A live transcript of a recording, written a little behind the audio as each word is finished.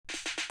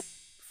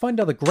Find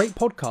other great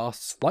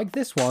podcasts like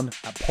this one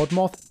at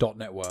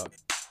podmoth.network.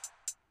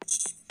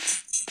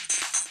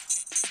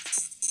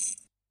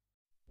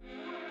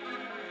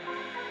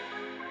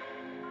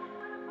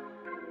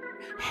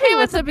 Hey,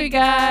 what's up, you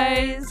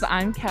guys?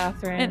 I'm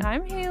Catherine. And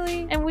I'm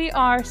Haley. And we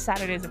are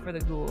Saturdays Are for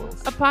the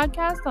Ghouls, A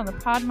podcast on the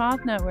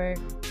Podmoth Network.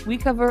 We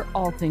cover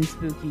all things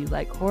spooky,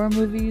 like horror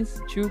movies,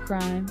 true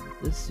crime,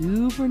 the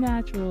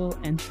supernatural,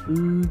 and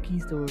spooky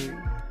stories.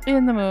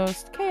 In the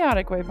most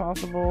chaotic way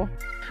possible.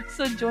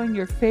 So join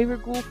your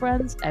favorite ghoul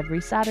friends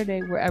every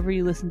Saturday wherever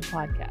you listen to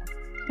podcasts.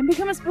 And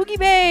become a spooky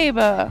babe.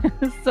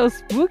 So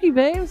spooky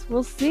babes,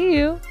 we'll see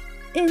you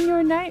In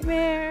your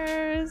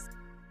nightmares.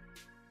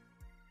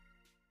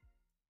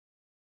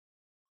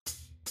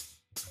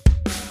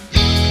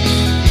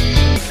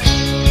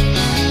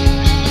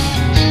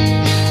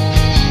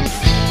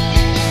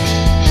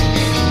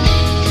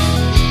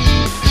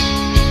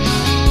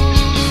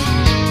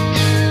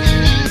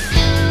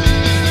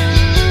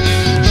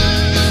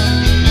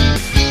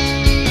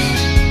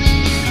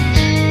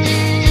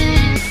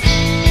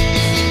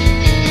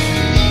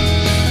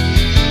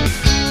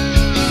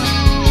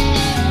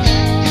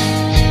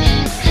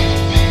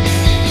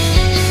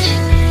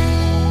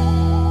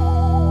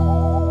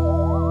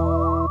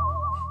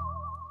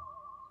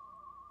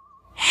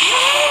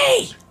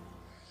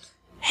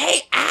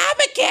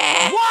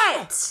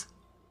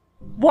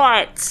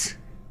 What?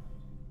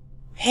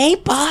 Hey,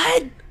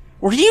 bud.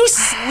 Were you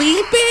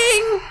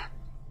sleeping?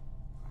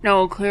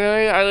 No,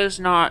 clearly I was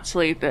not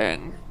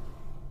sleeping.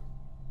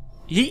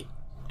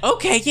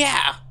 Okay,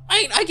 yeah.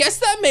 I guess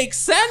that makes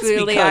sense.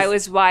 Clearly, because I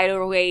was wide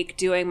awake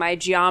doing my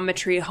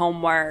geometry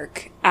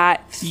homework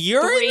at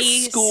You're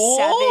in school?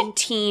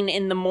 3:17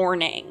 in the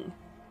morning.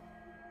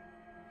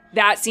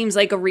 That seems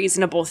like a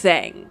reasonable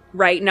thing,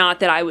 right? Not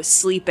that I was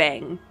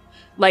sleeping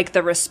like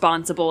the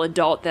responsible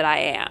adult that I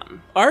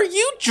am. Are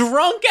you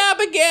drunk,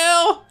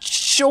 Abigail?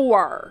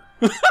 Sure.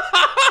 Woo,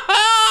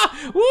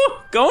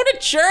 going to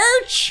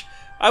church?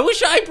 I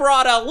wish I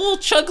brought a little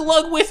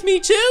chug-a-lug with me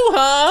too,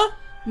 huh?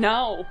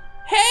 No.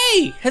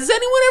 Hey, has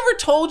anyone ever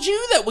told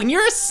you that when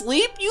you're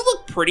asleep, you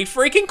look pretty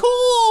freaking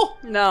cool?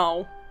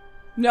 No.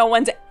 No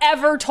one's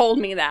ever told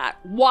me that.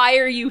 Why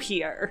are you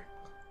here?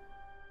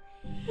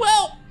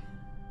 Well,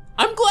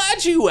 I'm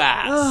glad you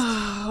asked.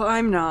 Oh,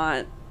 I'm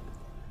not.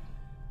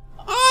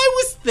 I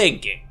was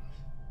thinking,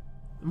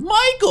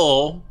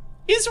 Michael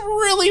is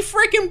really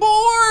freaking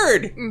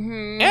bored.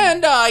 Mm-hmm.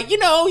 And,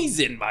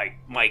 he's in my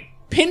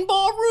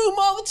pinball room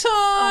all the time.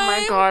 Oh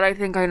my god, I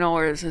think I know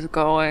where this is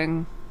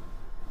going.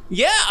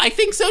 Yeah, I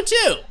think so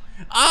too.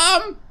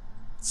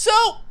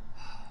 So,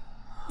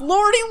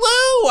 Lordy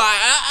Lou,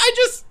 I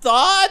just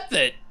thought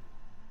that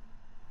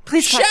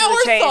Please cut to shower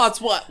the chase.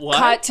 thoughts, what?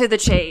 Cut to the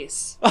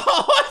chase. Oh,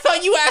 I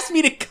thought you asked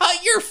me to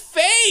cut your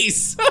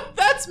face.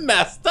 That's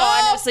messed up.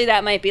 Honestly,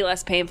 that might be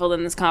less painful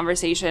than this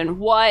conversation.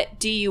 What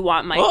do you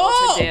want Michael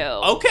to do?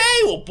 Okay,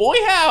 well, boy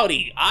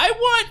howdy. I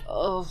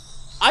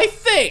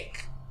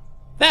think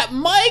that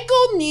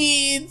Michael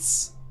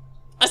needs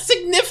a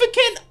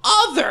significant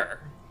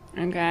other.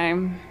 Okay.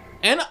 And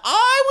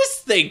I was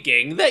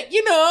thinking that,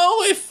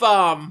 if,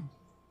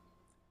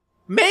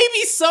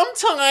 maybe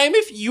sometime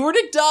if you were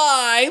to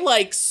die,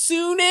 like,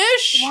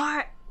 soonish.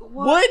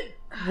 What?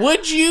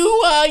 Would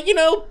you,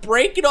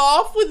 break it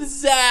off with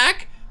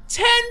Zach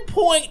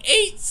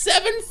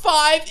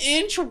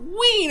 10.875-inch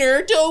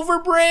wiener Dover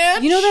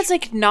Branch? You know that's,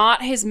 like,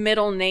 not his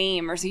middle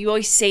name, or so you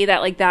always say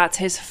that like that's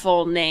his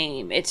full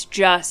name. It's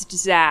just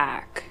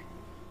Zach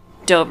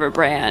Dover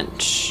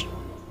Branch.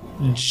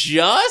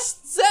 Just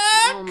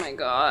Zach? Oh my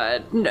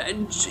god.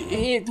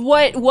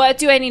 What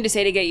do I need to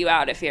say to get you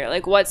out of here?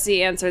 Like, what's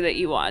the answer that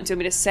you want? Do you want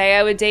me to say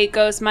I would date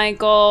Ghost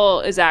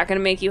Michael? Is that going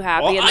to make you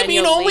happy? Well, and then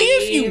you'll only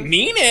leave? if you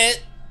mean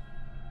it.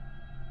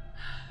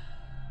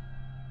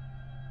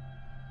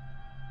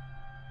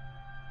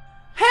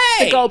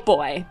 Hey! The goat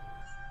boy.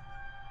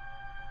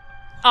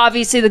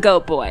 Obviously the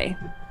goat boy.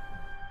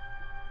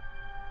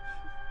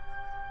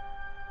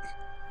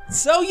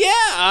 So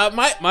yeah,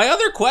 my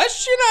other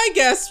question, I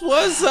guess,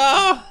 was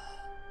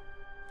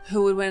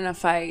Who would win in a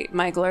fight,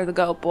 Michael or the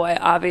goat boy?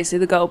 Obviously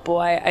the goat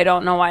boy. I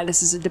don't know why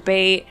this is a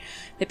debate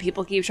that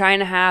people keep trying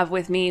to have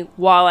with me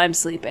while I'm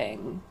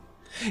sleeping.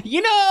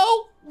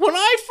 when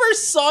I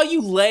first saw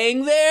you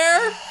laying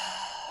there,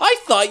 I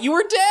thought you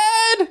were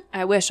dead.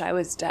 I wish I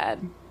was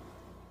dead.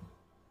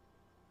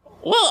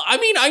 Well,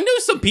 I know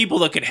some people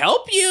that could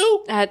help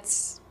you.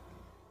 That's...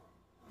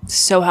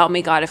 So help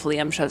me God if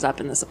Liam shows up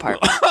in this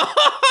apartment.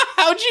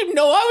 How'd you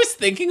know I was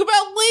thinking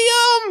about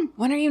Liam?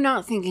 When are you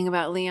not thinking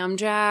about Liam,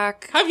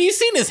 Jack? Have you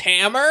seen his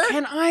hammer?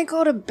 Can I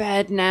go to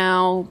bed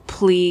now,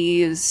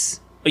 please?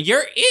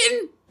 You're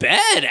in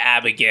bed,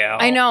 Abigail.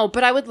 I know,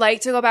 but I would like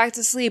to go back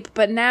to sleep.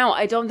 But now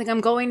I don't think I'm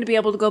going to be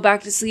able to go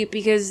back to sleep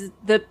because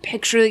the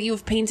picture that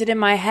you've painted in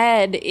my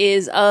head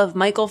is of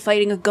Michael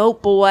fighting a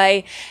goat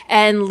boy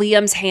and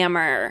Liam's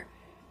hammer.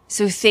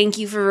 So thank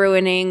you for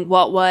ruining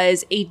what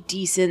was a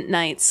decent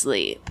night's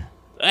sleep.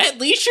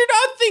 At least you're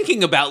not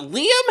thinking about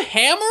Liam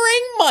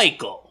hammering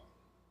Michael.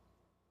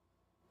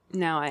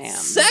 Now I am.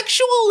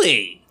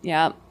 Sexually.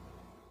 Yep.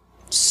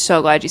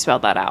 So glad you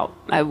spelled that out.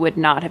 I would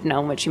not have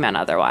known what you meant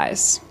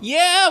otherwise.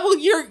 Yeah, well,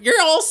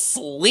 you're all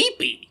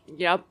sleepy.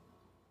 Yep.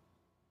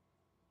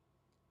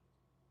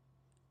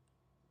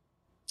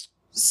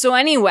 So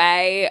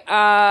anyway,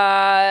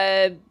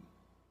 bye.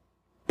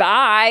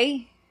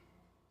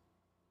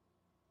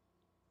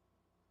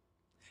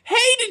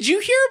 Hey, did you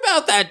hear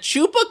about that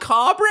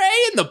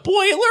chupacabra in the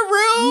boiler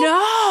room?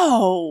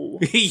 No.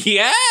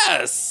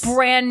 Yes.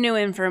 Brand new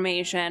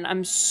information.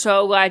 I'm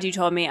so glad you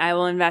told me. I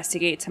will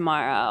investigate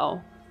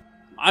tomorrow.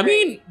 I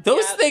mean,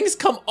 those things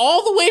come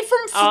all the way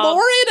from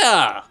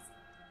Florida.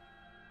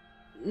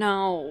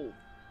 No.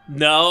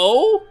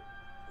 No?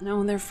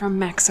 No, they're from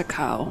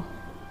Mexico.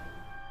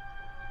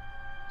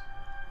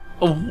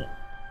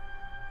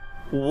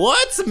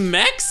 What's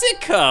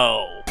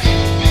Mexico?